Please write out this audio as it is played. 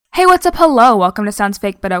Hey, what's up? Hello. Welcome to Sounds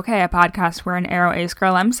Fake But Okay, a podcast where an Arrow Ace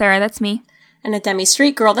girl, I'm Sarah, that's me. And a Demi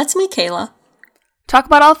Street girl, that's me, Kayla. Talk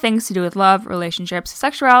about all things to do with love, relationships,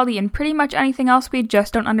 sexuality, and pretty much anything else we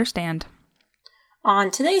just don't understand.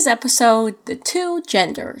 On today's episode, the two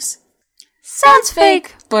genders. Sounds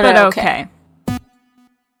fake, but okay.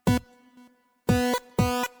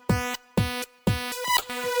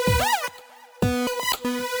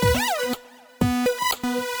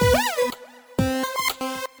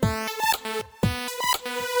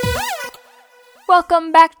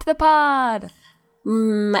 Welcome back to the pod.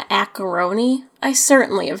 Macaroni? I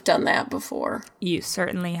certainly have done that before. You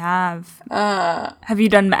certainly have. Have you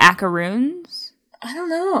done macaroons? I don't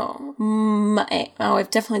know.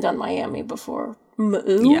 I've definitely done Miami before.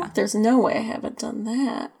 Yeah. There's no way I haven't done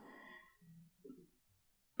that.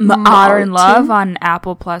 Modern Love on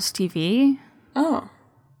Apple Plus TV. Oh.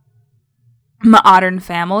 Modern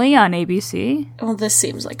Family on ABC. Well, this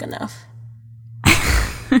seems like enough.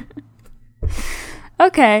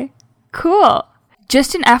 Okay, cool.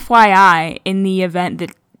 Just an FYI, in the event that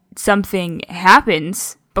something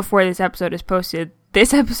happens before this episode is posted,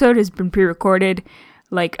 this episode has been pre-recorded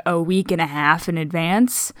like a week and a half in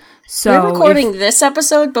advance. So we're recording this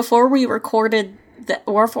episode before we recorded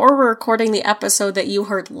before we're recording the episode that you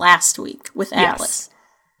heard last week with Alice.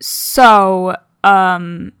 So,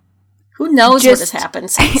 who knows what has happened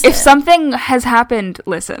since if something has happened,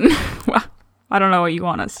 listen. Well, I don't know what you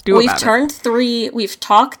want us to do about it. We've turned 3. We've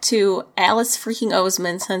talked to Alice freaking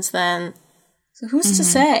Oseman since then. So who's to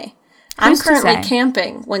say? I'm currently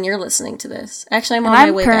camping when you're listening to this. Actually, I'm on my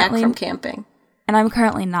way back from camping. And I'm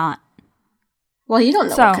currently not. Well, you don't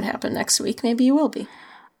know what could happen next week. Maybe you will be.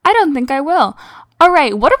 I don't think I will. All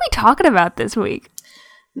right, what are we talking about this week?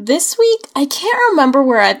 This week, I can't remember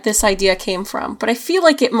where this idea came from, but I feel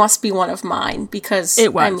like it must be one of mine because,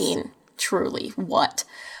 it was. I mean, truly, what?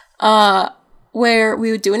 Where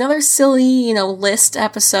we would do another silly, list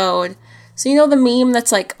episode. So the meme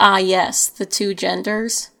that's like, yes, the two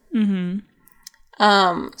genders? Mm-hmm.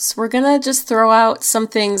 So we're gonna just throw out some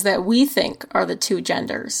things that we think are the two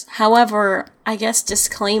genders. However, I guess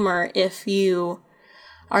disclaimer, if you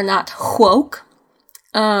are not woke,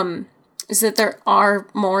 is that there are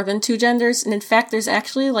more than two genders. And in fact, there's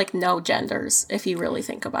actually no genders if you really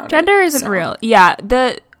think about it. Gender isn't real. Yeah,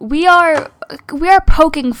 we are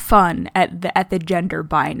poking fun at the gender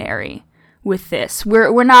binary with this.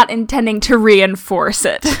 We're not intending to reinforce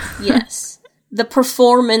it. Yes. The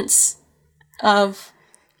performance of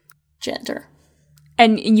gender.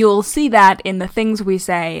 And you'll see that in the things we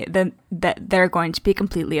say that they're going to be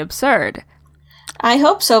completely absurd. I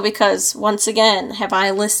hope so, because once again, have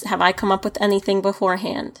I come up with anything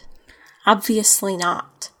beforehand? Obviously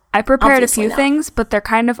not. I prepared a few things, but they're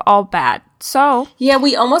kind of all bad. So yeah,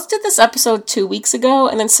 we almost did this episode 2 weeks ago,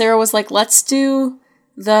 and then Sarah was like, let's do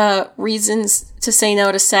the reasons to say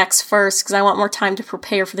no to sex first, because I want more time to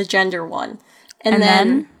prepare for the gender one. And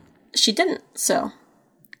then she didn't, so.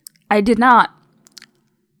 I did not.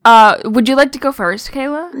 Would you like to go first,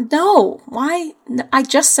 Kayla? No. Why? I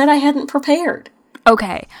just said I hadn't prepared.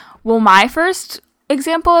 Okay. Well, my first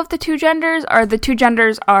example of the two genders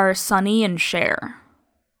are Sunny and Cher.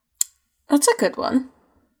 That's a good one.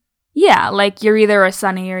 Yeah, you're either a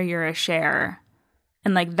Sunny or you're a Cher.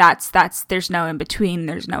 And that's there's no in between,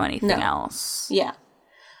 there's no anything else. Yeah.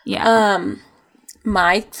 Yeah.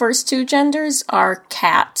 My first two genders are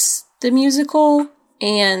Cats, the musical,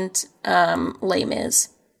 and Les Mis.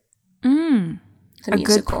 The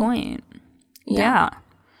musical. Good point. Yeah.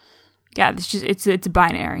 Yeah, it's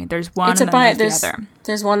binary. There's one and then there's the other.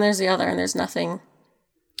 There's one, there's the other, and there's nothing.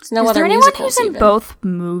 There's no Is other there anyone musicals who's in even. both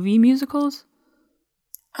movie musicals?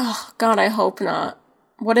 Oh, God, I hope not.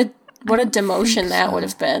 What a demotion that would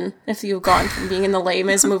have been if you've gone from being in the Les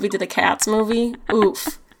Mis movie to the Cats movie.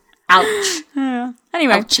 Oof. Ouch.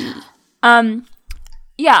 Anyway. Ouchie.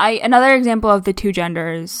 Yeah, another example of the two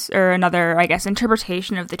genders, or another, I guess,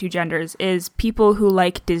 interpretation of the two genders, is people who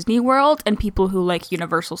like Disney World and people who like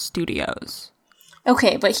Universal Studios.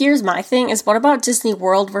 Okay, but here's my thing, is what about Disney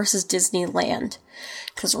World versus Disneyland?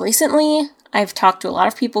 Because recently, I've talked to a lot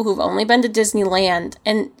of people who've only been to Disneyland,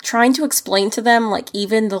 and trying to explain to them,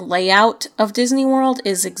 even the layout of Disney World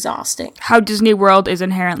is exhausting. How Disney World is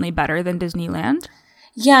inherently better than Disneyland?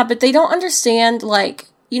 Yeah, but they don't understand,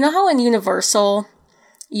 you know how in Universal,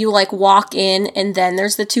 you, walk in, and then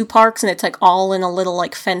there's the two parks, and it's, all in a little,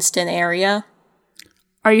 fenced-in area?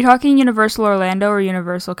 Are you talking Universal Orlando or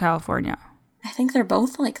Universal California? I think they're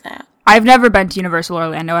both like that. I've never been to Universal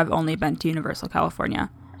Orlando. I've only been to Universal California.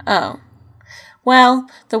 Oh. Well,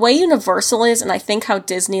 the way Universal is, and I think how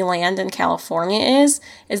Disneyland in California is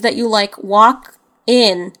that you, walk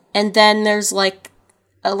in, and then there's like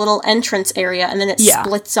a little entrance area, and then it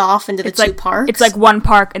splits off into the two parks. It's like one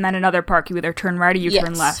park and then another park. You either turn right or you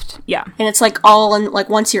turn left. Yeah. And it's like all in, like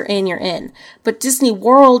once you're in, you're in. But Disney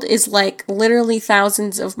World is like literally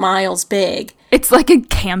thousands of miles big. It's like a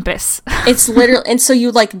campus. It's literally, and so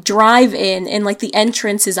you like drive in, and like the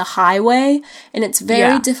entrance is a highway, and it's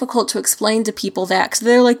very difficult to explain to people that, because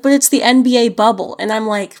they're like, but it's the NBA bubble. And I'm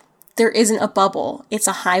like, there isn't a bubble. It's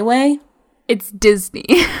a highway. It's Disney.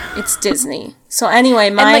 It's Disney. So anyway,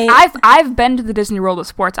 and like I've been to the Disney World of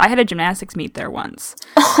Sports. I had a gymnastics meet there once.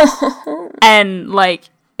 And like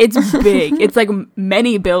it's big. It's like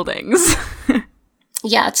many buildings.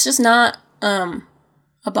 Yeah, it's just not a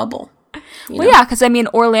bubble. Well, yeah, because I mean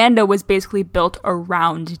Orlando was basically built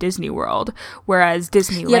around Disney World, whereas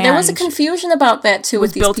Disneyland. Yeah, there was a confusion about that too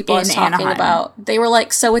with these people I was talking Anaheim. about. They were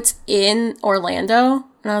like, "So it's in Orlando?"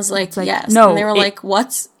 And I was like, "Yes." No, and they were like,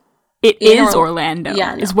 "What's?" It is Orlando.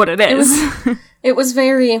 Yeah, no. Is what it is. It was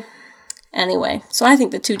very... Anyway, so I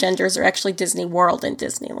think the two genders are actually Disney World and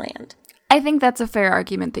Disneyland. I think that's a fair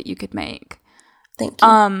argument that you could make. Thank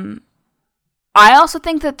you. I also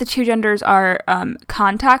think that the two genders are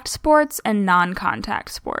contact sports and non-contact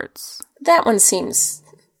sports. That one seems...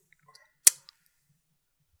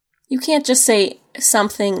 You can't just say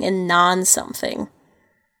something and non-something.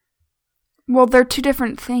 Well, they're two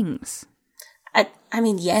different things. I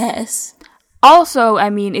mean, yes. Also, I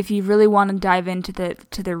mean, if you really want to dive into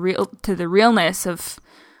the realness of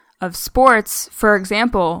sports, for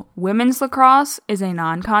example, women's lacrosse is a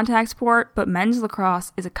non-contact sport, but men's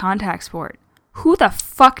lacrosse is a contact sport. Who the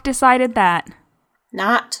fuck decided that?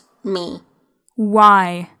 Not me.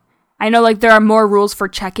 Why? I know, like, there are more rules for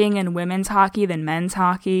checking in women's hockey than men's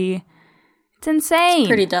hockey. It's insane. It's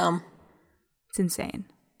pretty dumb. It's insane.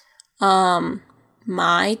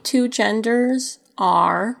 My two genders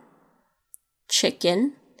are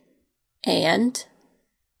chicken and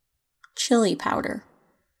chili powder.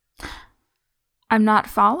 I'm not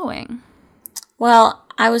following. Well,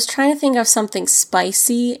 I was trying to think of something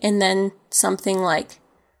spicy and then something like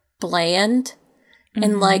bland. Mm-hmm.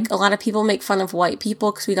 And like a lot of people make fun of white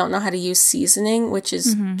people because we don't know how to use seasoning, which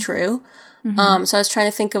is true. Mm-hmm. So I was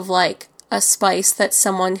trying to think of like a spice that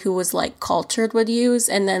someone who was like cultured would use,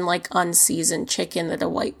 and then like unseasoned chicken that a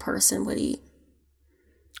white person would eat.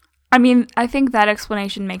 I mean, I think that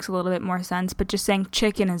explanation makes a little bit more sense, but just saying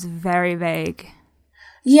chicken is very vague.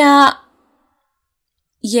 Yeah.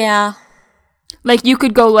 Yeah. Like, you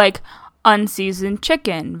could go, like, unseasoned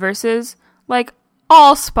chicken versus, like,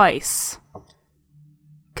 allspice.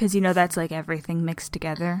 Because, you know, that's, like, everything mixed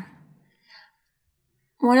together.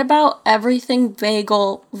 What about everything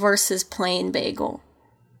bagel versus plain bagel?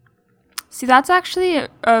 See, that's actually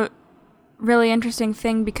a really interesting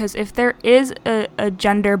thing, because if there is a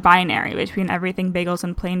gender binary between everything bagels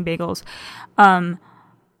and plain bagels,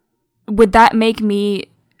 would that make me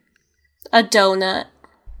a donut?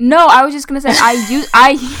 No, I was just gonna say I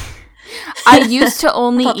used to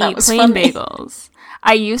only eat plain bagels.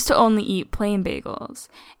 I used to only eat plain bagels,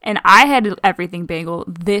 and I had everything bagel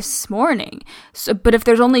this morning. So, but if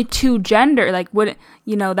there's only two gender, like, would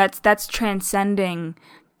that's transcending.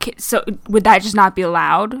 So would that just not be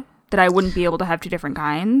allowed? That I wouldn't be able to have two different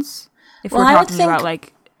kinds if we're talking about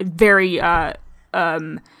like very I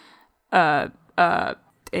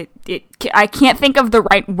can't think of the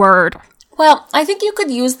right word. Well, I think you could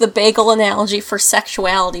use the bagel analogy for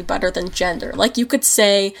sexuality better than gender. Like, you could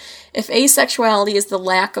say, if asexuality is the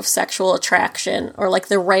lack of sexual attraction, or, like,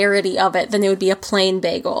 the rarity of it, then it would be a plain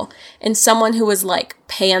bagel. And someone who was, like,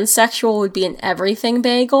 pansexual would be an everything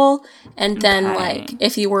bagel. And then, like,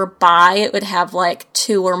 if you were bi, it would have, like,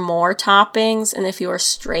 2 or more toppings. And if you were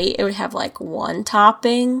straight, it would have, like, 1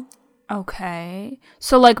 topping. Okay.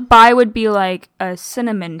 So, like, bi would be, like, a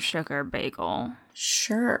cinnamon sugar bagel.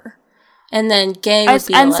 Sure. And then gay would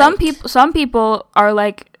be and like... some people are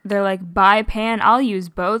like, they're like, bi, pan, I'll use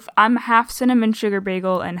both. I'm half cinnamon sugar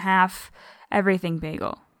bagel and half everything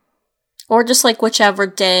bagel. Or just like whichever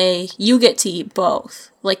day you get to eat both.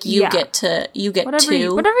 Like you get two.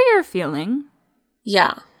 Whatever you're feeling.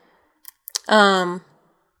 Yeah.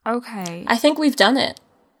 Okay. I think we've done it.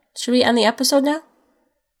 Should we end the episode now?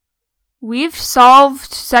 We've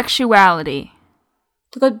solved sexuality.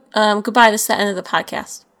 Goodbye. This is the end of the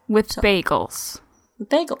podcast. With bagels.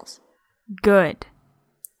 Bagels. Good.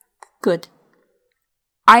 Good.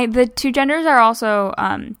 The two genders are also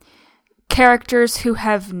characters who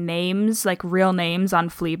have names, like real names on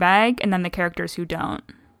Fleabag, and then the characters who don't.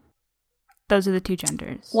 Those are the two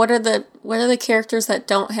genders. What are the characters that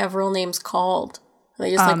don't have real names called? Are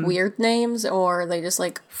they just like weird names, or are they just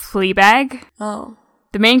like Fleabag? Oh.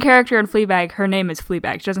 The main character in Fleabag, her name is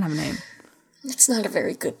Fleabag. She doesn't have a name. It's not a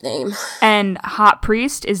very good name. And Hot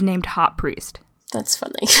Priest is named Hot Priest. That's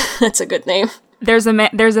funny. That's a good name. There's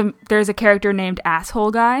a character named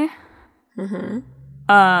Asshole Guy.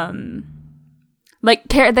 Like,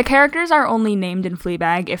 the characters are only named in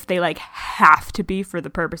Fleabag if they, like, have to be for the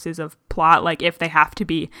purposes of plot, like, if they have to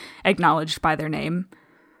be acknowledged by their name.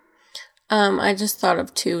 I just thought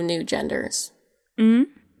of 2 new genders.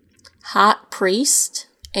 Mm-hmm. Hot Priest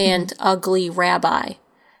and Ugly Rabbi.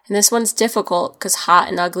 And this one's difficult because hot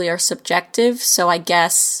and ugly are subjective, so I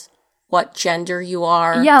guess what gender you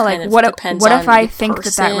are kind of depends what on if I the think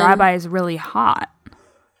person. that rabbi is really hot?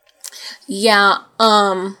 Yeah,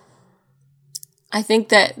 I think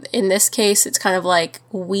that in this case, it's kind of like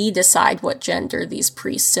we decide what gender these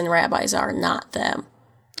priests and rabbis are, not them.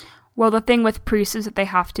 Well, the thing with priests is that they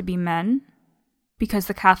have to be men because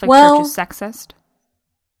the Catholic Church is sexist.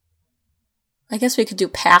 I guess we could do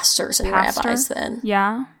pastors and rabbis then.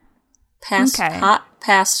 Yeah. Okay. Hot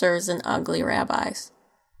pastors and ugly rabbis.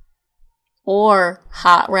 Or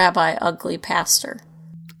hot rabbi, ugly pastor.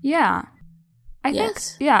 Yeah. I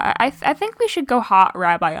think we should go hot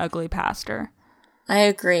rabbi, ugly pastor. I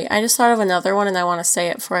agree. I just thought of another one and I want to say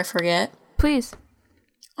it before I forget. Please.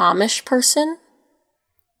 Amish person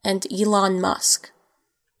and Elon Musk.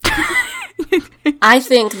 I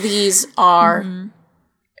think these are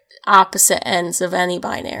opposite ends of any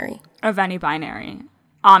binary.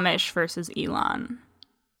 Amish versus Elon.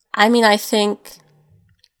 I mean, I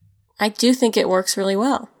do think it works really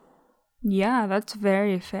well. Yeah, that's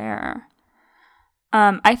very fair.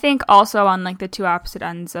 I think also on like the 2 opposite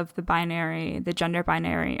ends of the binary, the gender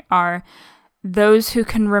binary, are those who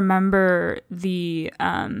can remember the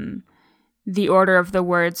order of the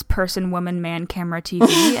words person, woman, man, camera,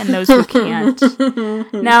 TV, and those who can't.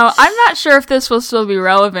 Now, I'm not sure if this will still be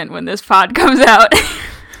relevant when this pod comes out.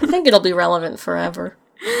 I think it'll be relevant forever.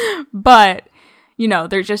 But, you know,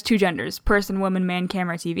 there's just 2 genders, person, woman, man,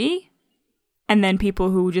 camera, TV, and then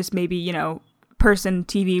people who just maybe, you know, person,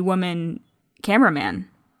 TV, woman, cameraman,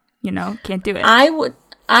 you know, can't do it. I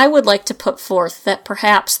would like to put forth that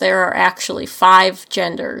perhaps there are actually 5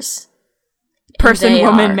 genders. Person,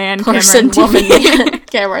 woman, man, person, camera, and woman, TV. Man,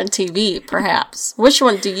 camera, and TV, perhaps. Which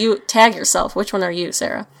one do you tag yourself? Which one are you,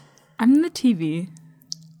 Sarah? I'm the TV.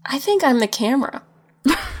 I think I'm the camera.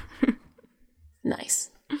 Nice.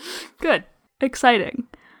 Good. Exciting.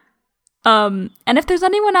 And if there's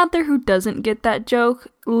anyone out there who doesn't get that joke,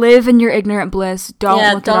 live in your ignorant bliss. Don't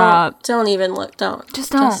look it up. Don't even look. Don't.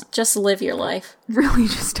 Just don't. Just live your life. Really,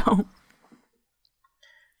 just don't.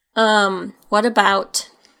 What about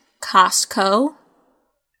Costco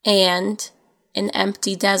and an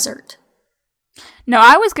empty desert? No,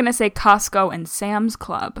 I was going to say Costco and Sam's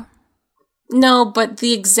Club. No, but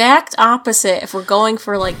the exact opposite, if we're going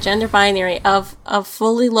for like gender binary, of a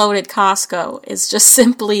fully loaded Costco is just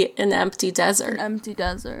simply an empty desert. Empty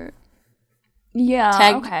desert.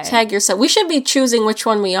 Yeah, okay. Tag yourself. We should be choosing which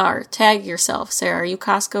one we are. Tag yourself, Sarah. Are you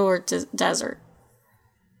Costco or desert?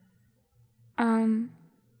 I'm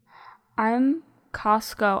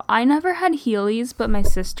Costco. I never had Heelys, but my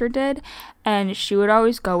sister did, and she would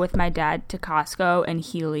always go with my dad to Costco and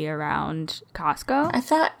Heely around Costco. I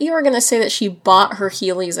thought you were going to say that she bought her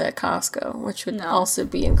Heelys at Costco, which would also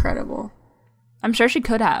be incredible. I'm sure she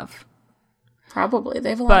could have. Probably. They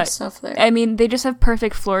have a lot of stuff there. I mean, they just have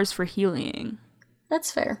perfect floors for Heelying.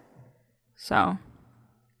 That's fair. So,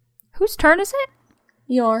 whose turn is it?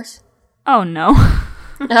 Yours. Oh, no.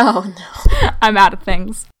 Oh, no. I'm out of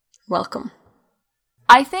things. Welcome.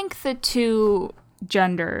 I think the 2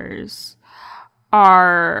 genders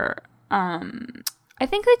are,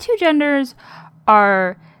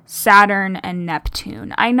 Saturn and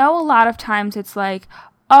Neptune. I know a lot of times it's like,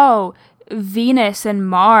 oh, Venus and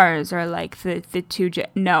Mars are like the 2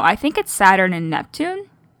 no, I think it's Saturn and Neptune.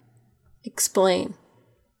 Explain.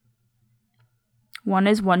 One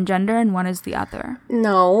is one gender and one is the other.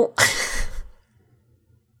 No.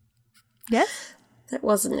 Yes? That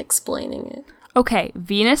wasn't explaining it. Okay,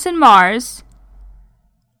 Venus and Mars.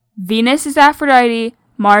 Venus is Aphrodite,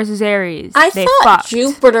 Mars is Aries. I thought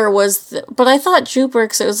Jupiter was... but I thought Jupiter,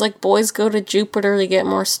 because it was like boys go to Jupiter to get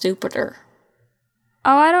more stupider.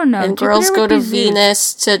 Oh, I don't know. And Jupiter girls go to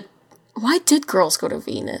Venus to... Why did girls go to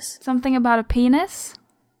Venus? Something about a penis?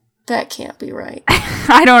 That can't be right.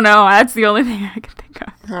 I don't know. That's the only thing I can think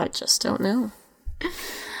of. I just don't know.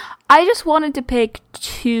 I just wanted to pick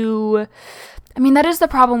 2... I mean, that is the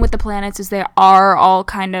problem with the planets, is they are all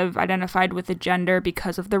kind of identified with a gender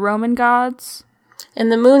because of the Roman gods. And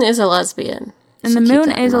the moon is a lesbian. And the moon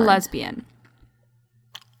is a lesbian.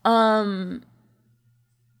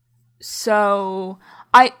 So,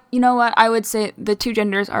 You know what? I would say the two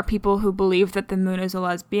genders are people who believe that the moon is a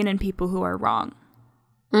lesbian and people who are wrong.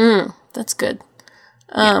 That's good.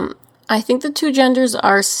 I think the two genders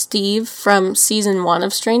are Steve from season 1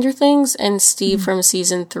 of Stranger Things and Steve from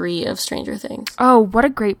season 3 of Stranger Things. Oh, what a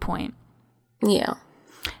great point. Yeah.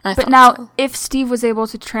 But now, if Steve was able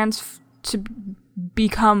to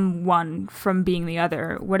become one from being the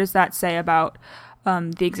other, what does that say about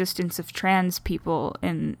the existence of trans people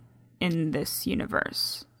in this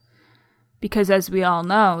universe? Because as we all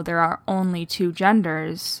know, there are only two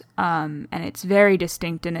genders, and it's very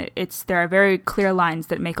distinct, and there are very clear lines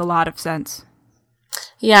that make a lot of sense.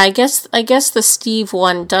 Yeah, I guess the Steve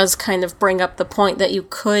one does kind of bring up the point that you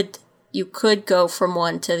could go from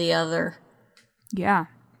one to the other. Yeah.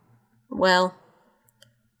 Well,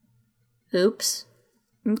 oops.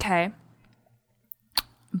 Okay.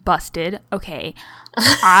 Busted. Okay.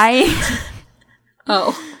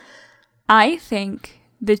 Oh. I think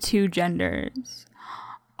the two genders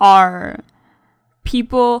are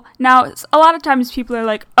people. Now, a lot of times people are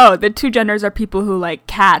like, oh, the two genders are people who like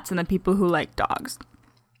cats and the people who like dogs.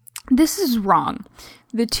 This is wrong.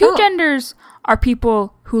 The two genders are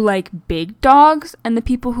people who like big dogs and the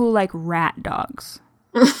people who like rat dogs.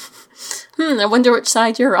 I wonder which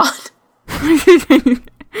side you're on.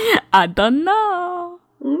 I don't know.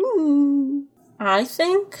 I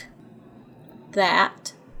think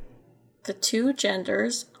that the two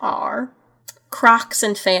genders are Crocs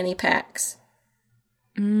and fanny packs.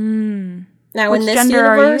 Now, which in this gender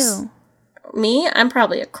universe, are you? Me, I'm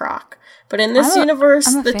probably a Croc. But in this universe,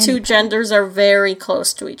 the two genders are very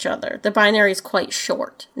close to each other. The binary is quite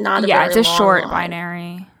short. It's a short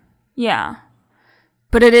binary. Yeah.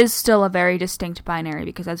 But it is still a very distinct binary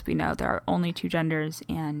because, as we know, there are only two genders,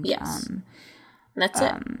 and yes, that's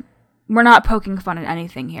it. We're not poking fun at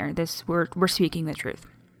anything here. We're speaking the truth.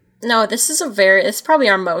 No, it's probably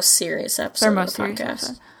our most serious episode of the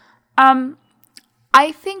podcast.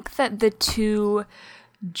 I think that the two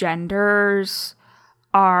genders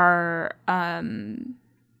are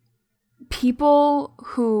people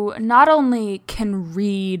who not only can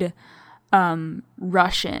read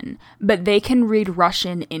Russian, but they can read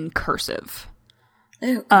Russian in cursive.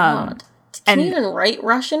 Oh, God. Can you even write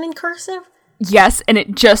Russian in cursive? Yes, and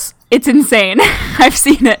it's insane. I've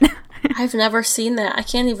seen it. I've never seen that. I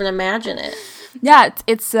can't even imagine it. Yeah,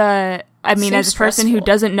 it's as a person who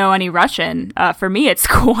doesn't know any Russian, for me it's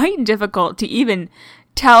quite difficult to even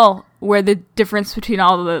tell where the difference between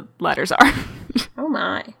all the letters are. Oh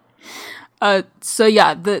my. So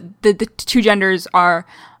yeah, the two genders are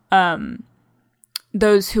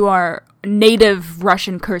those who are native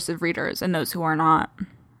Russian cursive readers and those who are not.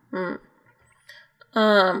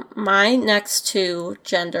 My next two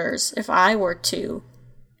genders, if I were to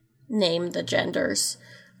name the genders,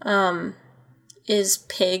 is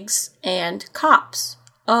pigs and cops.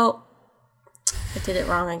 Oh, I did it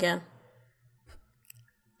wrong again.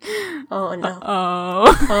 Oh no.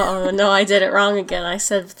 Oh no, I did it wrong again. I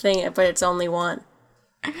said thing, but it's only one.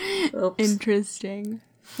 Oops. Interesting.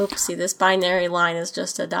 Oopsie, this binary line is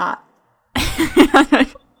just a dot.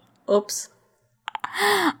 Oops.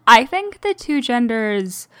 I think the two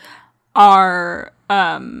genders are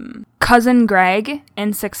cousin Greg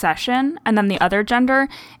in Succession, and then the other gender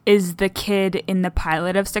is the kid in the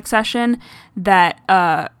pilot of Succession that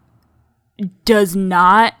does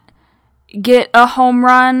not get a home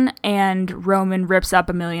run, and Roman rips up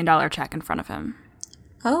 $1 million check in front of him.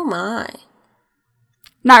 Oh my.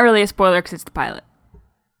 Not really a spoiler because it's the pilot.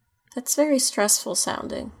 That's very stressful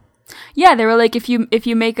sounding. Yeah, they were like, if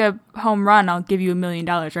you make a home run, I'll give you $1 million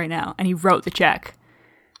right now. And he wrote the check.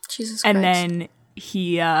 Jesus Christ. And then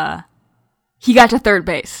he got to third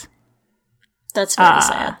base. That's very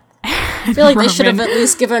sad. I feel like they should have at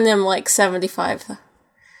least given him like 75.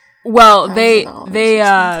 Well, they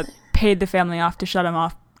paid the family off to shut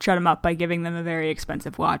him up by giving them a very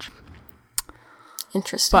expensive watch.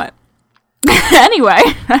 Interesting. But anyway.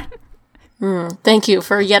 Thank you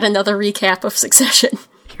for yet another recap of Succession.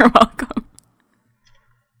 You're welcome.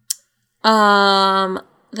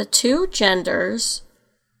 The two genders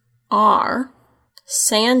are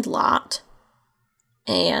Sandlot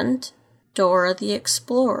and Dora the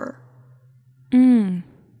Explorer.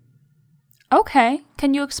 Okay.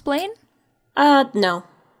 Can you explain? No.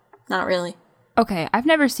 Not really. Okay, I've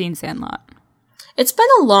never seen Sandlot. It's been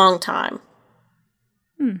a long time.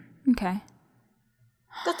 Okay.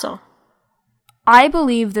 That's all. I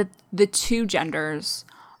believe that the two genders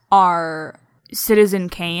are Citizen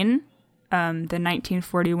Kane, the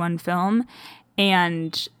 1941 film,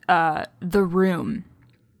 and The Room,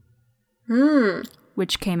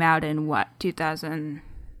 which came out in 2000?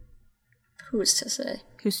 Who's to say?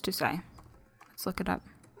 Who's to say? Let's look it up.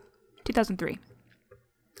 2003.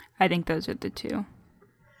 I think those are the two.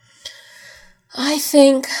 I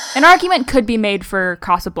think an argument could be made for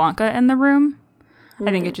Casablanca in the room.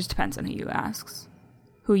 I think it just depends on who you asks.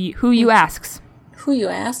 Who you asks. Who you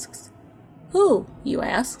asks? Who you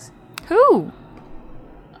asks? Who?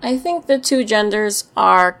 I think the two genders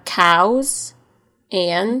are cows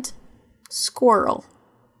and squirrel.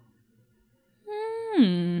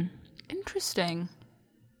 Interesting.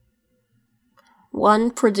 One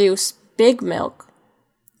produce big milk,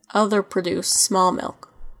 other produce small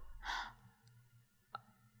milk.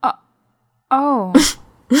 Oh.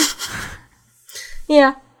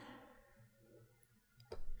 Yeah.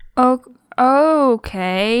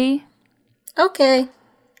 Okay. Okay.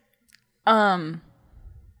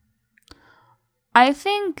 I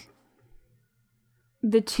think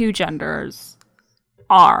the two genders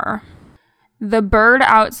are the bird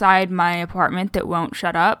outside my apartment that won't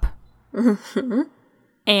shut up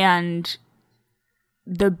and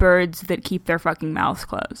the birds that keep their fucking mouths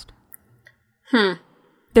closed.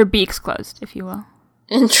 Their beaks closed, if you will.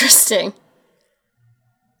 Interesting.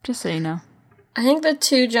 Just so you know. I think the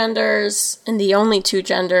two genders, and the only two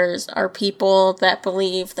genders, are people that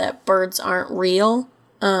believe that birds aren't real,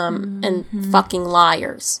 and fucking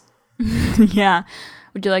liars. Yeah.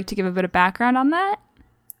 Would you like to give a bit of background on that?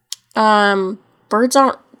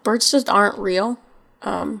 Birds just aren't real.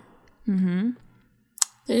 They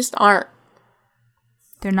just aren't.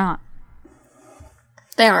 They're not.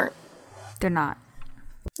 They aren't. They're not.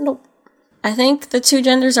 Nope. I think the two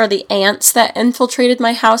genders are the ants that infiltrated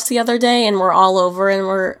my house the other day and were all over and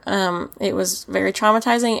it was very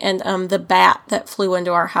traumatizing, and the bat that flew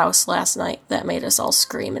into our house last night that made us all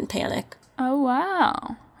scream and panic. Oh,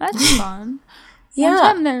 wow. That's fun. Yeah. One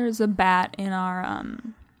time there was a bat in our,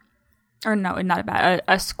 or no, not a bat,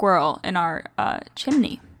 a squirrel in our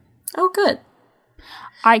chimney. Oh, good.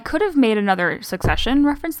 I could have made another Succession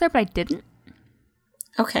reference there, but I didn't.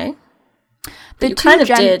 Okay. The you kind of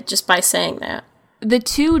did just by saying that. The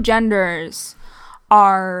two genders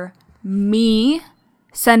are me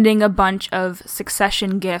sending a bunch of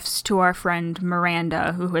Succession gifts to our friend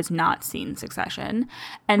Miranda, who has not seen Succession,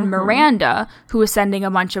 and Miranda, who is sending a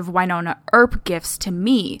bunch of Wynonna Earp gifts to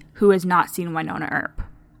me, who has not seen Wynonna Earp.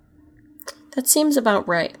 That seems about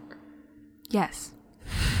right. Yes.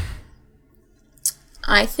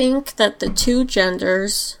 I think that the two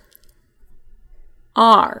genders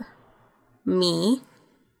are me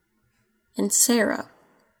and Sarah.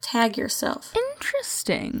 Tag yourself.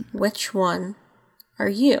 Interesting. Which one are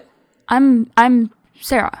you? I'm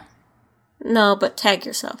Sarah. No, but tag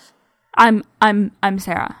yourself. I'm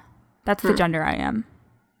Sarah. That's the gender I am.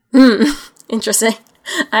 Interesting.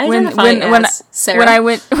 I identify as Sarah. When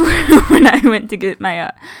I went to get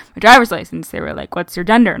my driver's license, they were like, "What's your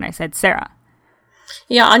gender?" And I said Sarah.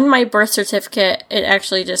 Yeah, on my birth certificate, it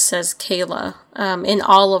actually just says Kayla in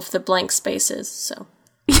all of the blank spaces. So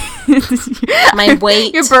my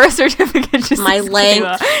weight, your birth certificate, just my says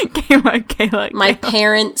length, Kayla, my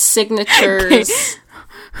parents' signatures,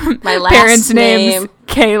 my last parents' names,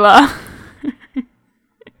 Kayla,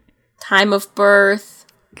 time of birth.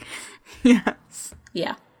 Yes.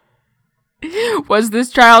 Yeah. Was this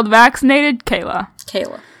child vaccinated? Kayla.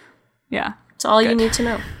 Yeah. That's all you need to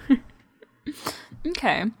know.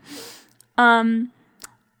 Okay.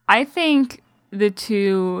 I think the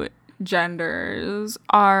two genders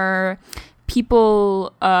are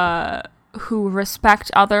people who respect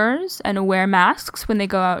others and wear masks when they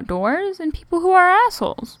go outdoors, and people who are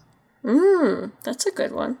assholes. That's a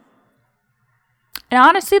good one. And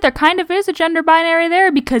honestly, there kind of is a gender binary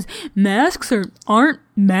there, because masks aren't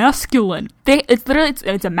masculine. It's literally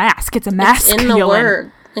it's a mask. It's a masculine. It's in the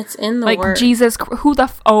word. It's in the word. Like, Jesus, who the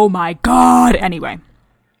oh my God. Anyway.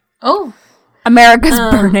 Oh. America's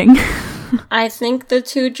burning. I think the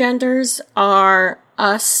two genders are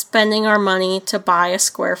us spending our money to buy a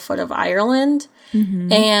square foot of Ireland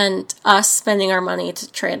and us spending our money to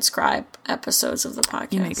transcribe episodes of the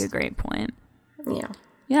podcast. You make a great point. Yeah.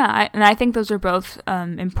 Yeah, I think those are both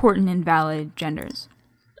important and valid genders.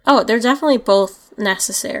 Oh, they're definitely both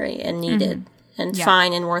necessary and needed and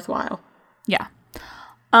fine and worthwhile. Yeah.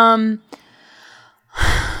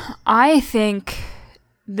 I think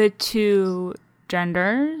the two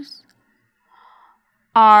genders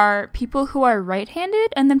are people who are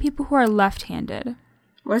right-handed and then people who are left-handed.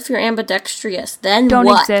 What if you're ambidextrous? Then Don't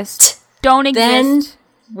what? exist. Don't exist. Then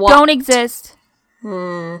what? Don't exist.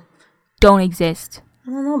 Don't exist.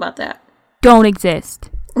 I don't know about that. Don't exist.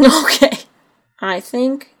 Okay. I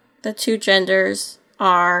think the two genders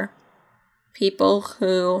are people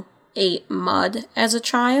who ate mud as a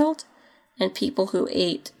child and people who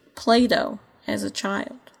ate Play-Doh as a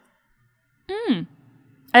child.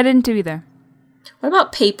 I didn't do either. What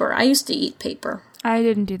about paper? I used to eat paper. I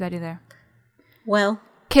didn't do that either. Well,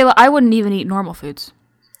 Kayla, I wouldn't even eat normal foods.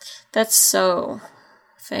 that's so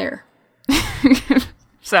fair.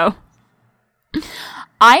 So,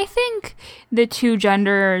 I think the two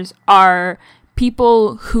genders are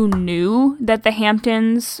people who knew that the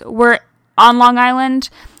Hamptons were on Long Island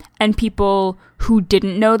and people who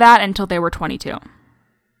didn't know that until they were 22.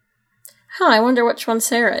 Huh, I wonder which one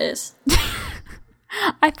Sarah is.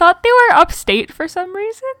 I thought they were upstate for some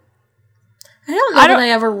reason. I don't know that I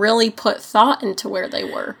ever really put thought into where they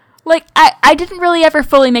were. Like, I didn't really ever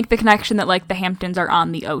fully make the connection that, like, the Hamptons are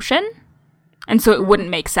on the ocean. And so it wouldn't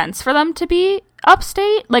make sense for them to be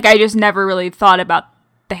upstate. Like, I just never really thought about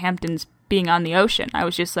the Hamptons being on the ocean. I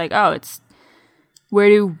was just like, oh, it's... Where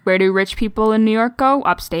do rich people in New York go?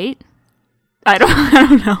 Upstate? I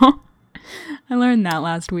don't know. I learned that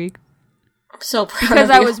last week. I'm so proud Because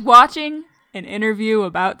of you. I was watching an interview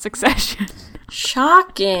about Succession.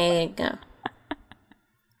 Shocking.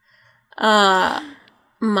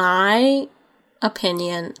 My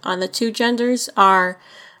opinion on the two genders are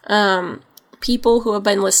people who have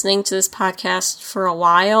been listening to this podcast for a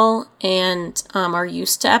while and are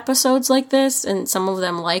used to episodes like this, and some of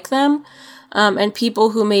them like them, and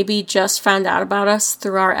people who maybe just found out about us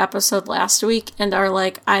through our episode last week and are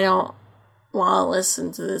like, I don't want to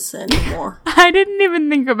listen to this anymore. I didn't even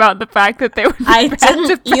think about the fact that they would be I back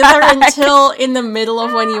didn't to either back. until in the middle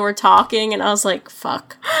of when you were talking, and I was like,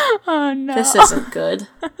 fuck, Oh, no. this isn't good.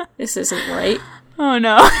 This isn't right. Oh,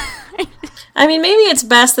 no. I mean, maybe it's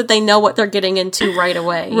best that they know what they're getting into right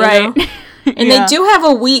away. You Right. know? And Yeah. they do have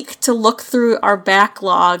a week to look through our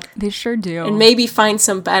backlog They sure do. and maybe find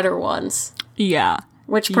some better ones, Yeah.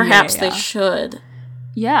 which perhaps Yeah. they should.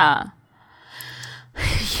 Yeah.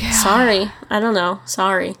 Sorry. I don't know.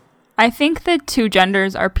 Sorry. I think the two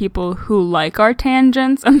genders are people who like our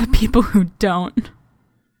tangents and the people who don't.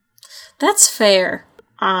 That's fair.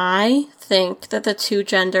 I think that the two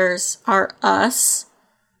genders are us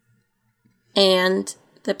and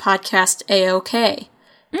the podcast A-OK.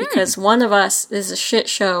 Because one of us is a shit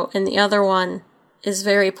show and the other one is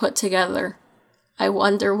very put together. I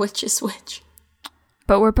wonder which is which.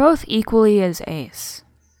 But we're both equally as Ace.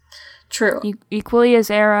 True. Equally as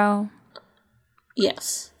Arrow.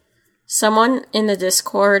 Yes. Someone in the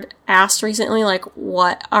Discord asked recently, like,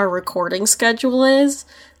 what our recording schedule is.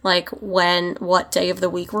 Like, what day of the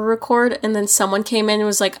week we record. And then someone came in and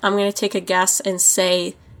was like, I'm going to take a guess and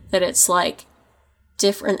say that it's, like,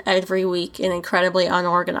 different every week and incredibly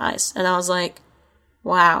unorganized. And I was like,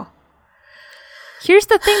 wow. Here's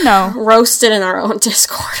the thing, though. Roasted in our own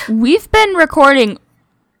Discord. We've been recording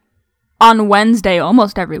on Wednesday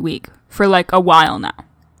almost every week for, like, a while now.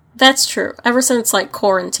 That's true. Ever since, like,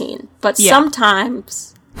 quarantine. But Yeah.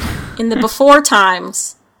 sometimes, in the before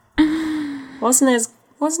times, wasn't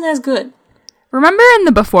as good. Remember in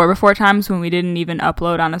the before times when we didn't even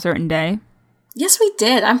upload on a certain day? Yes, we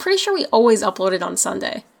did. I'm pretty sure we always uploaded on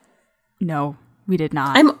Sunday. No, we did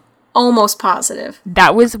not. I'm almost positive.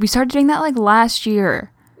 We started doing that, like, last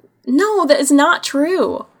year. No, that is not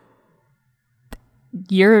true.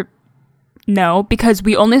 No, because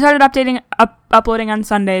we only started uploading on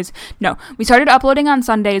Sundays. No, we started uploading on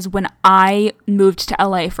Sundays when I moved to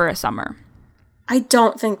LA for a summer. I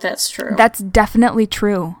don't think that's true. That's definitely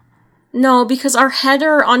true. No, because our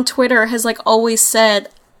header on Twitter has, like, always said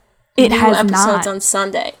It new has episodes not. on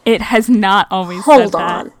Sunday. It has not always said Hold that.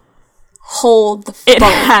 on. Hold the phone. It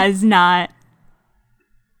has not.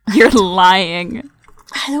 You're lying.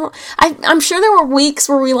 I'm sure there were weeks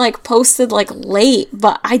where we, like, posted, like, late,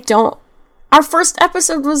 but our first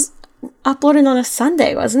episode was uploaded on a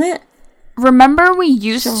Sunday, wasn't it? Remember we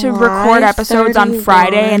used to July record episodes on 31.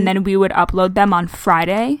 Friday and then we would upload them on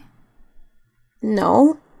Friday?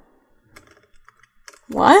 No.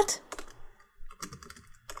 What?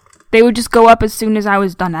 They would just go up as soon as I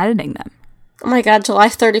was done editing them. Oh my god, July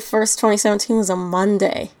 31st, 2017 was a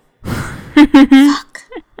Monday. Fuck.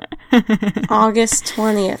 August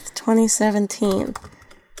 20th, 2017.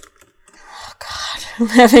 Oh god, I'm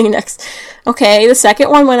having next. Okay, the second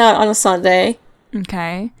one went out on a Sunday.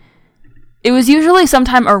 Okay. It was usually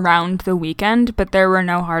sometime around the weekend, but there were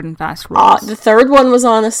no hard and fast rules. The third one was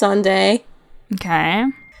on a Sunday. Okay.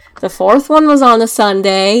 The fourth one was on a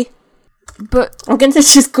Sunday. But I'm going to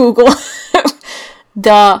just Google.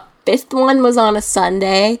 The fifth one was on a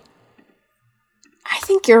Sunday. I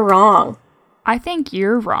think you're wrong. I think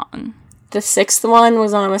you're wrong. The sixth one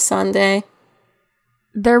was on a Sunday.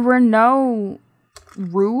 There were no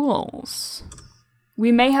rules.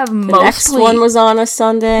 We may have The next one was on a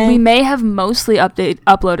Sunday. We may have mostly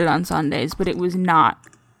uploaded on Sundays, but it was not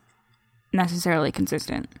necessarily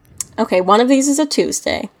consistent. Okay, one of these is a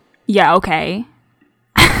Tuesday. Yeah, okay.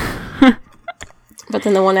 But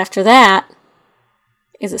then the one after that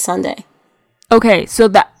is a Sunday. Okay,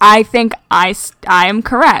 so I think I am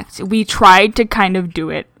correct. We tried to kind of do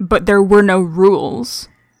it, but there were no rules.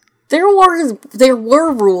 There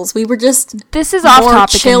were rules. We were just this is off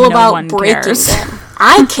topic chill and no about one breaking cares. them.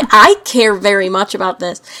 I care very much about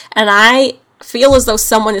this, and I feel as though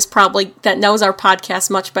someone is probably that knows our podcast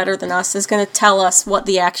much better than us is going to tell us what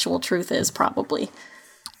the actual truth is. Probably.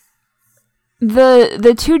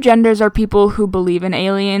 The two genders are people who believe in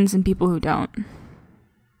aliens and people who don't.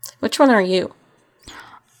 Which one are you?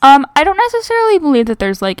 I don't necessarily believe that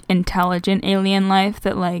there's, like, intelligent alien life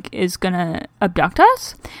that, like, is gonna abduct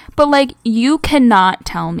us. But, like, you cannot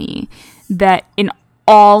tell me that in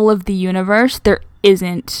all of the universe there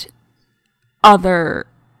isn't other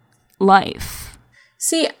life.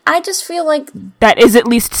 See, I just feel like that is at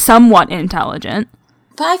least somewhat intelligent.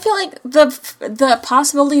 But I feel like the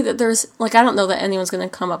possibility that there's, like, I don't know that anyone's going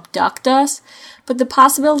to come abduct us, but the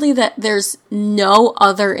possibility that there's no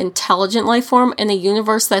other intelligent life form in a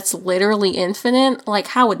universe that's literally infinite, like,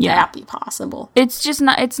 how would that be possible? It's just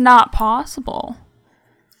not, it's not possible.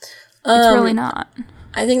 It's really not.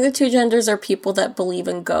 I think the two genders are people that believe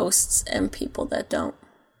in ghosts and people that don't.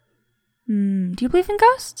 Do you believe in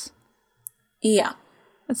ghosts? Yeah.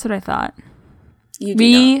 That's what I thought. You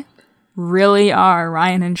do not. Really are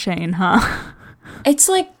Ryan and Shane, huh? It's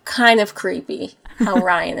like kind of creepy how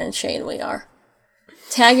Ryan and Shane we are.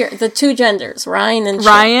 Tag the two genders, Ryan and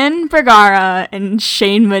Shane. Ryan Bergara and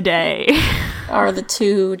Shane Madej are the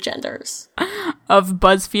two genders of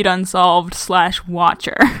BuzzFeed Unsolved /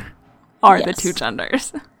 Watcher are the two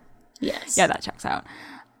genders. Yes. Yeah, that checks out.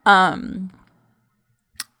 I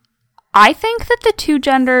think that the two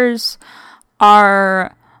genders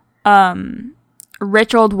are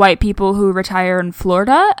rich old white people who retire in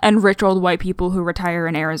Florida and rich old white people who retire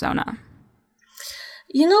in Arizona.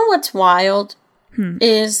 You know what's wild?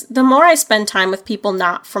 Is the more I spend time with people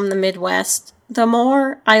not from the Midwest, the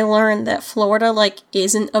more I learn that Florida, like,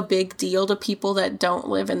 isn't a big deal to people that don't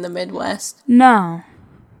live in the Midwest. No.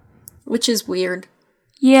 Which is weird.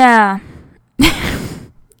 Yeah.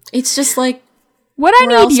 It's just like... What I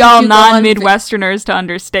need y'all non-Midwesterners to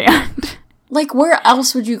understand. Like, where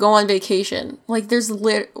else would you go on vacation? Like, there's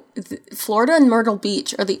Florida and Myrtle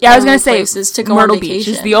Beach are the only places to go Myrtle on vacation. Beach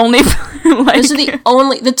is the only... Those are the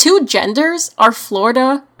only... The two genders are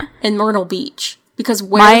Florida and Myrtle Beach. Because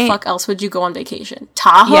where the fuck else would you go on vacation?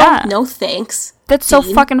 Tahoe? Yeah. No thanks. That's so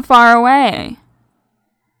fucking far away.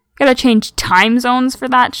 Gotta change time zones for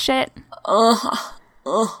that shit.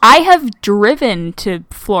 I have driven to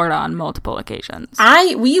Florida on multiple occasions.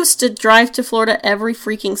 We used to drive to Florida every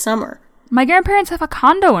freaking summer. My grandparents have a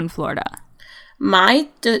condo in Florida. You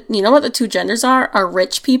know what the two genders are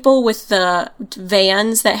rich people with the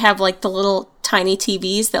vans that have, like, the little tiny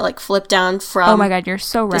TVs that, like, flip down from oh my God, you're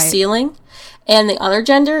so right. the ceiling. And the other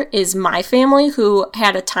gender is my family, who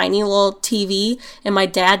had a tiny little TV, and my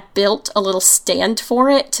dad built a little stand for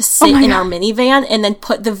it to sit in our minivan and then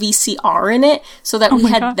put the VCR in it so that we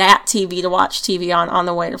had that TV to watch TV on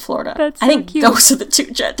the way to Florida. That's so I think cute. Those are the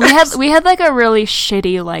two genders. We had like a really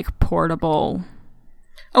shitty, like, portable...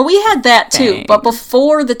 Oh, we had that too, but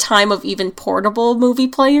before the time of even portable movie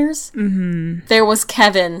players, there was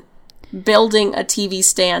Kevin building a TV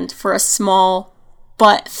stand for a small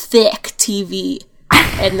but thick TV,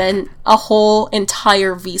 and then a whole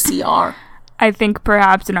entire VCR. I think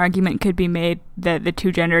perhaps an argument could be made that the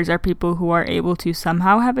two genders are people who are able to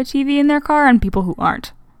somehow have a TV in their car and people who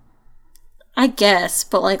aren't. I guess,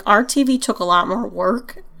 but, like, our TV took a lot more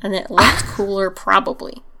work, and it looked cooler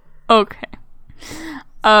probably. Okay.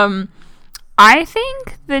 I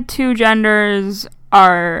think the two genders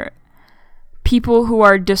are people who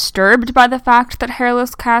are disturbed by the fact that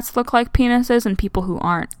hairless cats look like penises and people who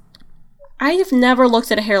aren't. I've never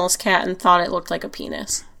looked at a hairless cat and thought it looked like a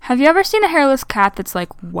penis. Have you ever seen a hairless cat that's,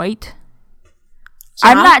 like, white?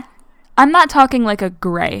 Yeah. I'm not talking like a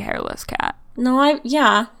gray hairless cat. No,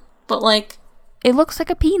 but, like, it looks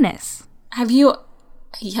like a penis. Have you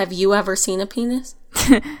ever seen a penis?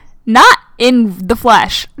 Not in the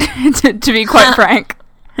flesh, to be quite frank.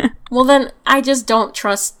 Well, then, I just don't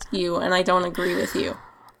trust you, and I don't agree with you.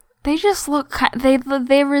 They just look...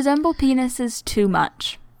 They resemble penises too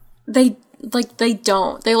much. They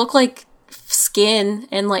don't. They look like skin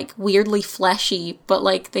and, like, weirdly fleshy, but,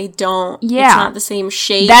 like, they don't... Yeah. It's not the same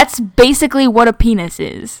shape. That's basically what a penis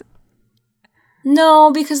is.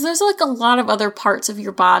 No, because there's like a lot of other parts of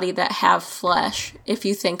your body that have flesh, if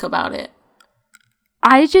you think about it.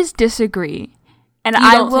 I just disagree. And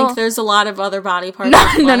you don't think there's a lot of other body parts?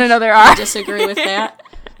 No, there are. You disagree with that?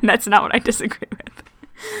 That's not what I disagree with.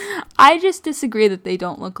 I just disagree that they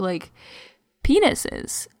don't look like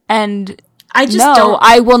penises. And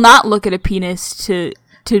I will not look at a penis to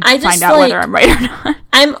find out whether I'm right or not.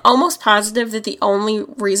 I'm almost positive that the only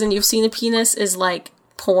reason you've seen a penis is like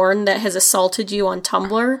porn that has assaulted you on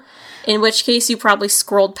Tumblr, in which case you probably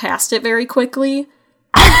scrolled past it very quickly.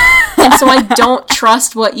 And so I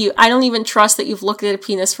don't even trust that you've looked at a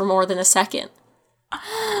penis for more than a second.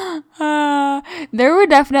 There were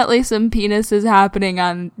definitely some penises happening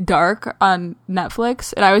on Dark on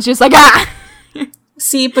Netflix, and I was just like, ah!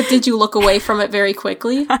 See, but did you look away from it very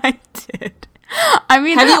quickly? I did. I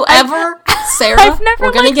mean, have you ever, Sarah,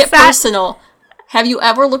 we're going to get personal. Have you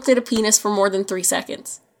ever looked at a penis for more than 3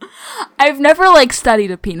 seconds? I've never,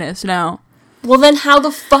 studied a penis, no. Well, then how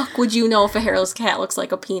the fuck would you know if a hairless cat looks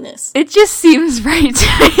like a penis? It just seems right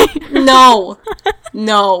to me. No.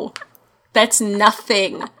 That's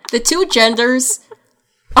nothing. The two genders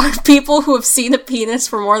are people who have seen a penis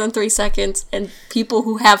for more than 3 seconds and people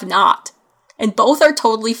who have not. And both are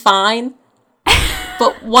totally fine.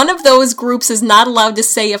 But one of those groups is not allowed to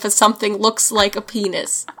say if something looks like a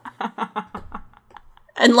penis.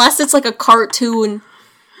 Unless it's like a cartoon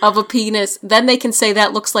of a penis, then they can say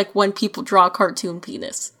that looks like when people draw a cartoon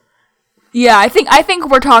penis. Yeah, I think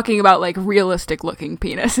we're talking about realistic looking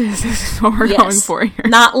penises. This is what we're going for here.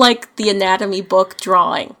 Not like the anatomy book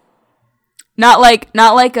drawing. Not like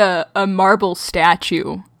a marble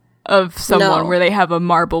statue of someone where they have a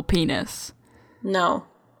marble penis. No.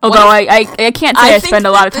 Although I can't say I spend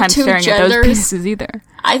a lot of time staring at those penises either.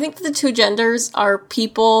 I think the two genders are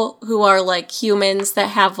people who are humans that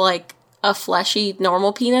have a fleshy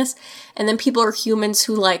normal penis, and then people are humans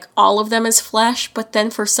who all of them is flesh, but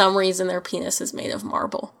then for some reason their penis is made of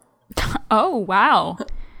marble. Oh, wow.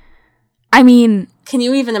 I mean, can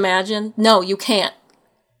you even imagine? No, you can't.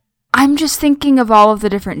 I'm just thinking of all of the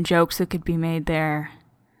different jokes that could be made there.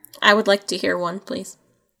 I would like to hear one, please.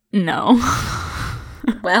 No.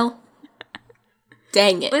 Well,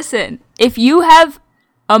 dang it. Listen, if you have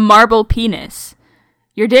a marble penis,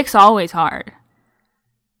 your dick's always hard.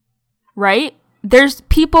 Right?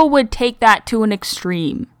 People would take that to an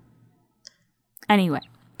extreme. Anyway,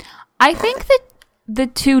 I think that the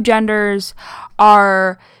two genders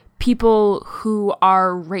are people who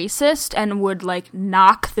are racist and would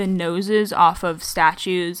knock the noses off of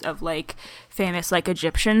statues of famous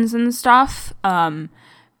Egyptians and stuff,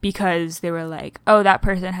 because they were oh, that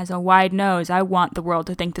person has a wide nose, I want the world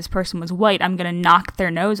to think this person was white, I'm gonna knock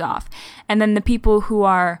their nose off. And then the people who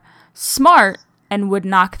are smart and would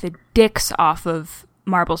knock the dicks off of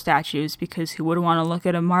marble statues, because who would want to look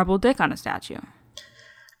at a marble dick on a statue?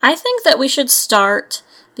 I think that we should start,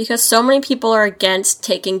 because so many people are against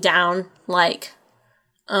taking down,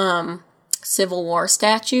 Civil War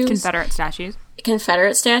statues. Confederate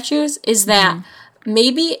statues, is that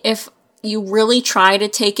maybe if you really try to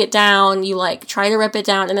take it down, you, try to rip it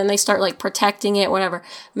down, and then they start, protecting it, whatever.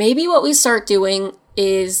 Maybe what we start doing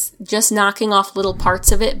is just knocking off little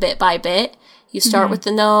parts of it bit by bit. You start with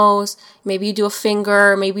the nose, maybe you do a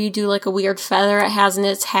finger, maybe you do a weird feather it has in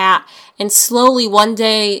its hat, and slowly one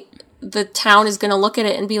day the town is going to look at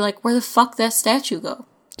it and be like, where the fuck did that statue go?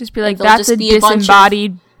 Just be that's a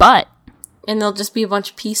disembodied butt. And there'll just be a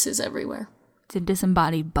bunch of pieces everywhere. It's a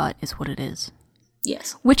disembodied butt is what it is.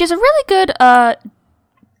 Yes. Which is a really good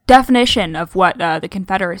definition of what the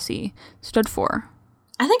Confederacy stood for.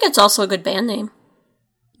 I think it's also a good band name.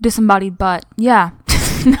 Disembodied butt. Yeah.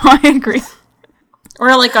 No, I agree. Or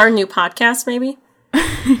our new podcast, maybe?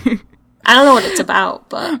 I don't know what it's about,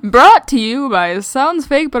 but... Brought to you by Sounds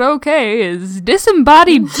Fake But Okay is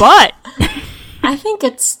Disembodied Butt. I think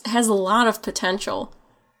it has a lot of potential.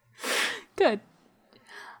 Good.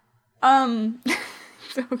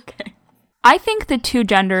 Okay. I think the two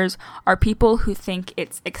genders are people who think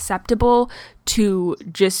it's acceptable to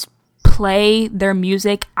just play their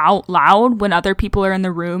music out loud when other people are in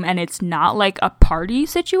the room, and it's not a party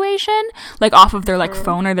situation, off of their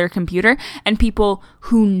phone or their computer, and people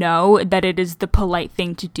who know that it is the polite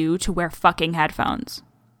thing to do to wear fucking headphones.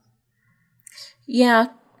 Yeah.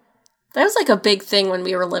 That was a big thing when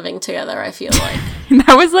we were living together, I feel like.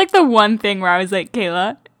 That was the one thing where I was like,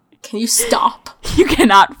 Kayla, can you stop? You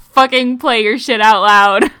cannot fucking play your shit out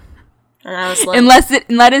loud. And I was like, unless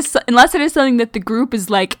it is something that the group is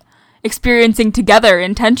experiencing together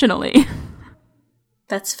intentionally.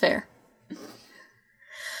 That's fair.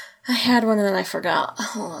 I had one and then I forgot.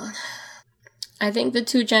 Hold I think the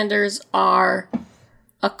two genders are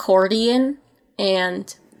accordion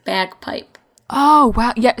and bagpipe. Oh,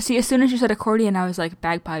 wow. Yeah, see, as soon as you said accordion, I was like,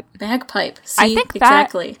 bagpipe. Bagpipe. See, I think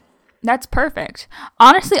exactly. That's perfect.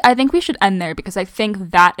 Honestly, I think we should end there because I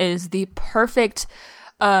think that is the perfect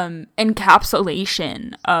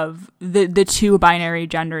encapsulation of the two binary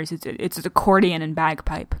genders. It's accordion and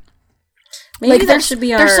bagpipe. Maybe like, that should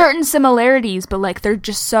be our... There's certain similarities, but like they're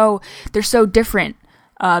so different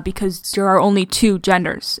because there are only two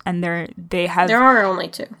genders, and there are only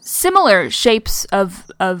two similar shapes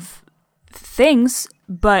of things,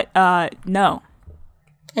 but no.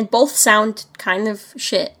 And both sound kind of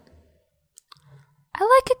shit. I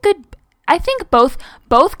like a good. I think both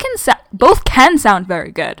can sound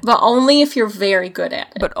very good, but only if you're very good at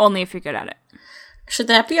it. But only if you're good at it. Should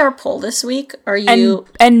that be our poll this week? Are you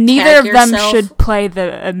and neither of them should play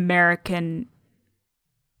the American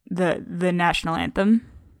the national anthem?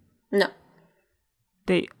 No.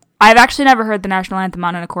 I've actually never heard the national anthem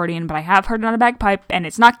on an accordion, but I have heard it on a bagpipe, and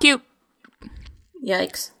it's not cute.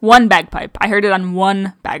 Yikes. One bagpipe. I heard it on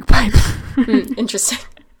one bagpipe. Interesting.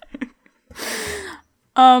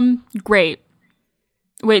 Great.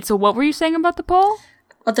 Wait, so what were you saying about the poll?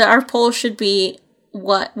 Well, our poll should be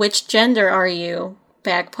which gender are you?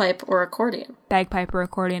 Bagpipe or accordion? Bagpipe or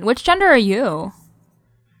accordion. Which gender are you?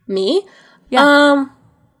 Me? Yeah.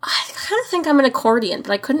 I kind of think I'm an accordion,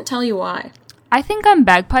 but I couldn't tell you why. I think I'm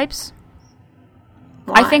bagpipes.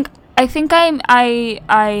 Why? I think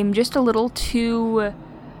I'm just a little too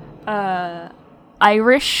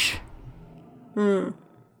Irish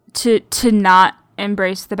to not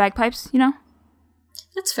embrace the bagpipes, you know?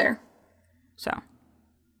 That's fair. So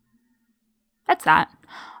that's that.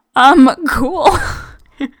 Cool.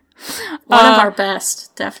 One of our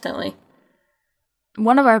best, definitely.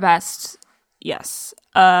 One of our best, yes.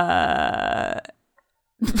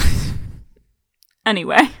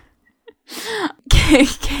 Anyway.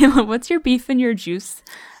 Kayla, what's your beef and your juice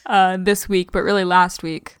this week, but really last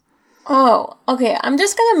week? Oh, okay. I'm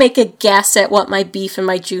just going to make a guess at what my beef and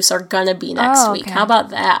my juice are going to be next week. How about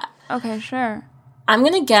that? Okay, sure. I'm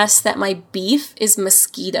going to guess that my beef is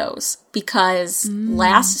mosquitoes because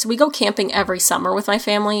we go camping every summer with my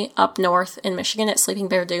family up north in Michigan at Sleeping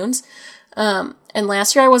Bear Dunes. And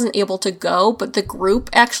last year I wasn't able to go, but the group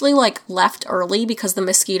actually left early because the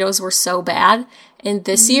mosquitoes were so bad. And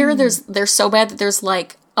this year they're so bad that there's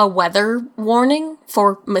a weather warning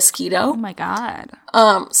for mosquito. Oh my God.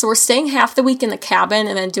 So we're staying half the week in the cabin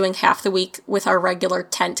and then doing half the week with our regular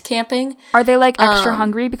tent camping. Are they extra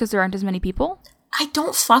hungry because there aren't as many people? I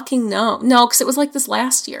don't fucking know. No, because it was like this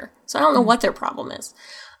last year. So I don't know what their problem is.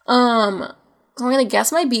 So I'm going to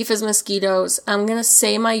guess my beef is mosquitoes. I'm going to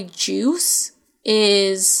say my juice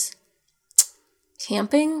is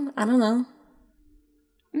camping. I don't know.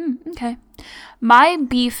 Okay. My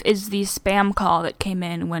beef is the spam call that came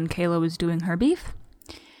in when Kayla was doing her beef.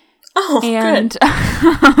 Oh, and,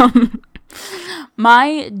 good.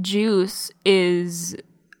 My juice is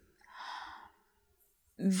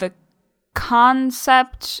the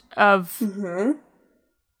concept of...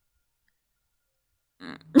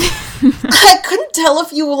 I couldn't tell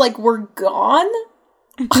if you were gone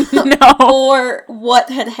no. or what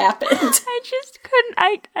had happened. I just couldn't.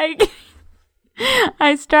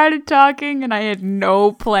 I started talking and I had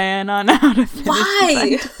no plan on how to finish.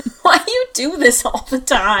 Why? Why do you do this all the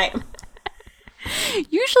time?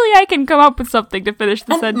 Usually I can come up with something to finish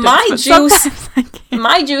the sentence.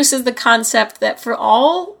 My juice is the concept that for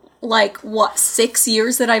all 6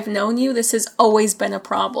 years that I've known you, this has always been a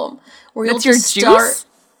problem. Where you'll just juice?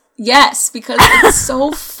 Yes, because it's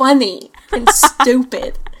so funny and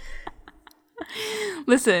stupid.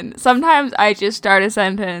 Listen, sometimes I just start a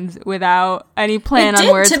sentence without any plan on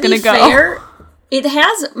where it's going to go. Fair, it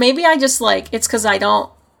has, maybe I just it's because I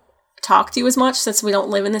don't talk to you as much since we don't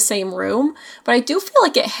live in the same room, but I do feel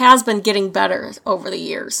like it has been getting better over the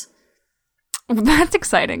years. That's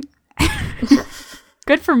exciting.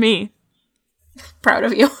 Good for me. Proud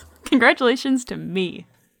of you. Congratulations to me.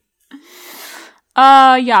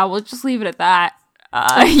 Yeah, we'll just leave it at that.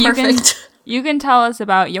 Perfect. You can tell us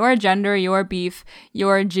about your gender, your beef,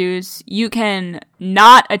 your juice. You can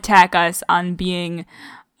not attack us on being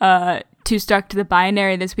too stuck to the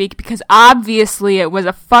binary this week because obviously it was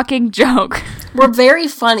a fucking joke. We're very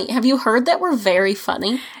funny. Have you heard that we're very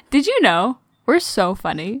funny? Did you know? We're so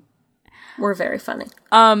funny. We're very funny.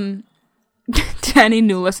 To any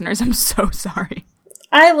new listeners, I'm so sorry.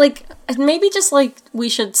 I maybe just we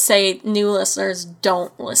should say new listeners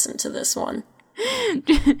don't listen to this one.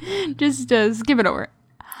 just skip it over.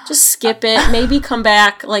 Just skip it. Maybe come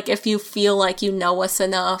back if you feel like you know us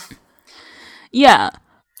enough. Yeah.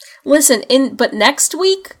 Listen, but next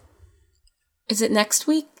week, is it next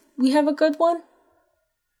week we have a good one?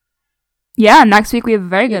 Yeah, next week we have a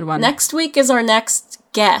very good one. Next week is our next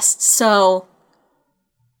guest, so...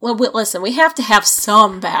 Well, listen, we have to have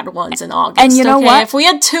some bad ones in August. And you know what? If we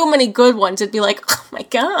had too many good ones, it'd be like, oh my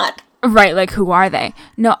god. Right, like, who are they?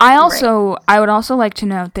 No, I would also like to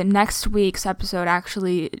note that next week's episode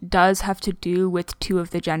actually does have to do with two of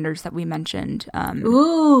the genders that we mentioned.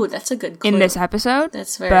 Ooh, that's a good clue. In this episode.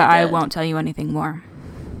 That's very good. I good. won't tell you anything more.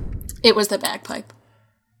 It was the bagpipe.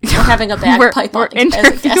 We're having a bagpipe we're as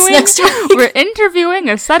a guest next week. We're interviewing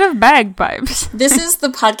a set of bagpipes. This is the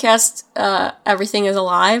podcast, Everything is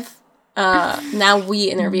Alive. Now we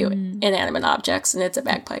interview inanimate objects, and it's a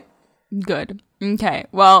bagpipe. Good. Okay.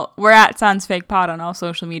 Well, we're at Sounds Fake Pod on all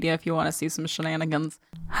social media if you want to see some shenanigans.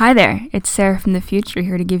 Hi there. It's Sarah from the future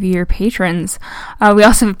here to give you your patrons. We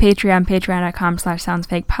also have a Patreon,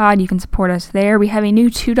 patreon.com/soundsfakepod. You can support us there. We have a new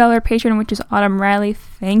 $2 patron, which is Autumn Riley.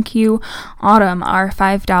 Thank you, Autumn. Our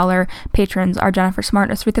 $5 patrons are Jennifer Smart,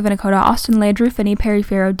 Asritha Vinicota, Austin Lay, Drew Finney, Perry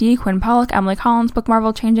Farrow, D, Quinn Pollock, Emily Collins, Book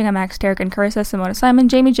Marvel, Changing, Max, Derek, and Carissa, Simona Simon,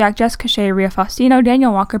 Jamie Jack, Jessica Shea, Rhea Faustino,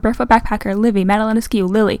 Daniel Walker, Barefoot Backpacker, Livy, Madeline Askew,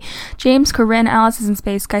 Lily, James, Corinne, Alice is in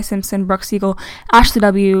Space, Guy Simpson, Brooke Siegel, Ashley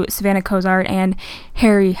W., Savannah Cozart, and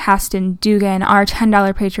Harry Haston Dugan. Our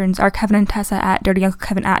 $10 patrons are Kevin and Tessa at Dirty Uncle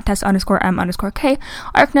Kevin at Tess_M_K,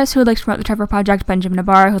 Arkness, who would like to promote the Trevor Project, Benjamin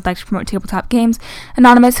Navarre, who would like to promote Tabletop Games,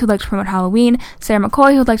 Anonymous, who would like to promote Halloween, Sarah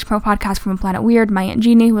McCoy, who would like to promote Podcast from a Planet Weird, My Aunt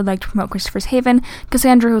Jeannie, who would like to promote Christopher's Haven,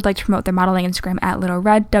 Cassandra, who would like to promote their modeling Instagram at Little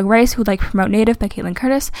Red, Doug Rice, who would like to promote Native by Caitlin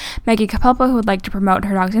Curtis, Maggie Capelpa, who would like to promote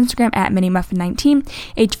her dog's Instagram at MinnieMuffin19,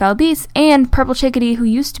 H. Valdez, and Purple Chickadee, who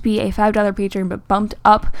used to be a $5 patron but bumped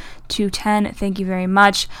up to $10. Thank you very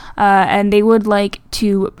much. And they would like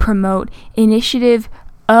to promote Initiative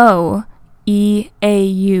O.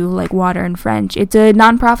 EAU, like water in French. It's a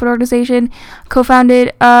non-profit organization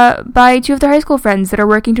co-founded by two of their high school friends that are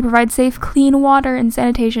working to provide safe, clean water and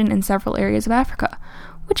sanitation in several areas of Africa,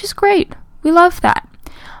 which is great. We love that.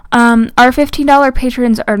 Our $15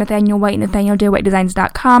 patrons are Nathaniel White, Nathaniel J.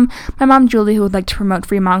 WhiteDesigns.com, my mom Julie, who would like to promote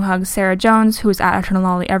Free Mong Hugs, Sarah Jones, who is at Eternal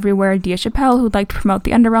Lolly Everywhere, Dia Chappelle, who would like to promote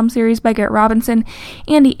the Underrealm series by Garrett Robinson,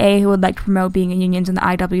 Andy A., who would like to promote being in unions in the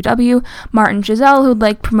IWW, Martin Giselle, who would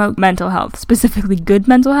like to promote mental health, specifically good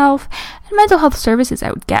mental health, and mental health services, I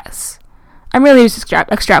would guess. I'm really just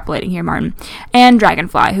extrapolating here, Martin. And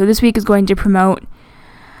Dragonfly, who this week is going to promote,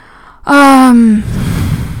 when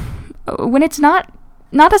it's not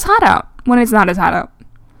as hot out. When it's not as hot out.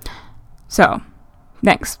 So,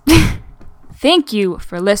 thanks. Thank you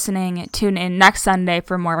for listening. Tune in next Sunday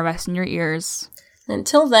for more of us in your ears.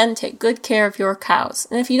 Until then, take good care of your cows.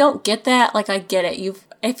 And if you don't get that, like, I get it.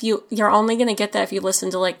 You're only gonna get that if you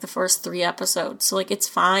listen to, like, the first 3 episodes. So, like, it's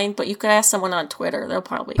fine, but you could ask someone on Twitter. They'll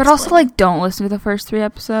probably But also, like, don't listen to the first 3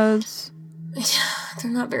 episodes. Yeah,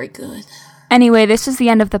 they're not very good. Anyway, this is the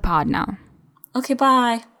end of the pod now. Okay,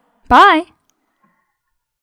 bye. Bye.